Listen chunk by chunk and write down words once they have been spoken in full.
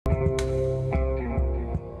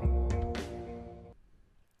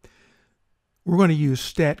We're going to use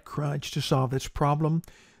StatCrunch to solve this problem.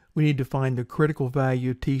 We need to find the critical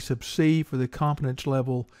value T sub C for the confidence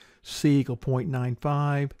level C equal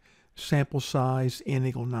 0.95, sample size N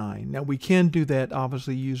equal 9. Now we can do that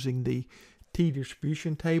obviously using the T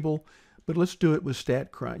distribution table, but let's do it with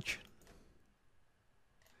StatCrunch.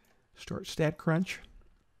 Start StatCrunch.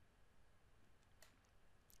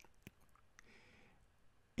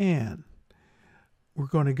 And we're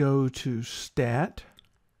going to go to Stat,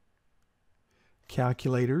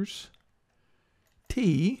 Calculators,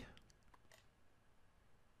 T,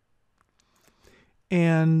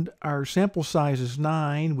 and our sample size is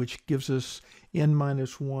 9, which gives us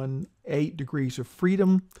n-1 8 degrees of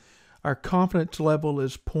freedom. Our confidence level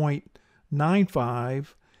is 0.95,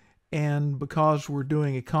 and because we're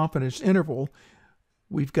doing a confidence interval,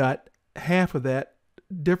 we've got half of that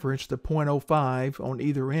difference, the 0.05 on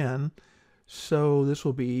either end. So this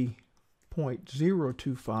will be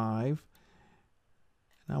 0.025,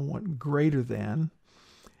 and I want greater than,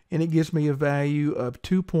 and it gives me a value of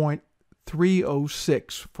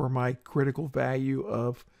 2.306 for my critical value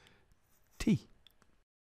of T.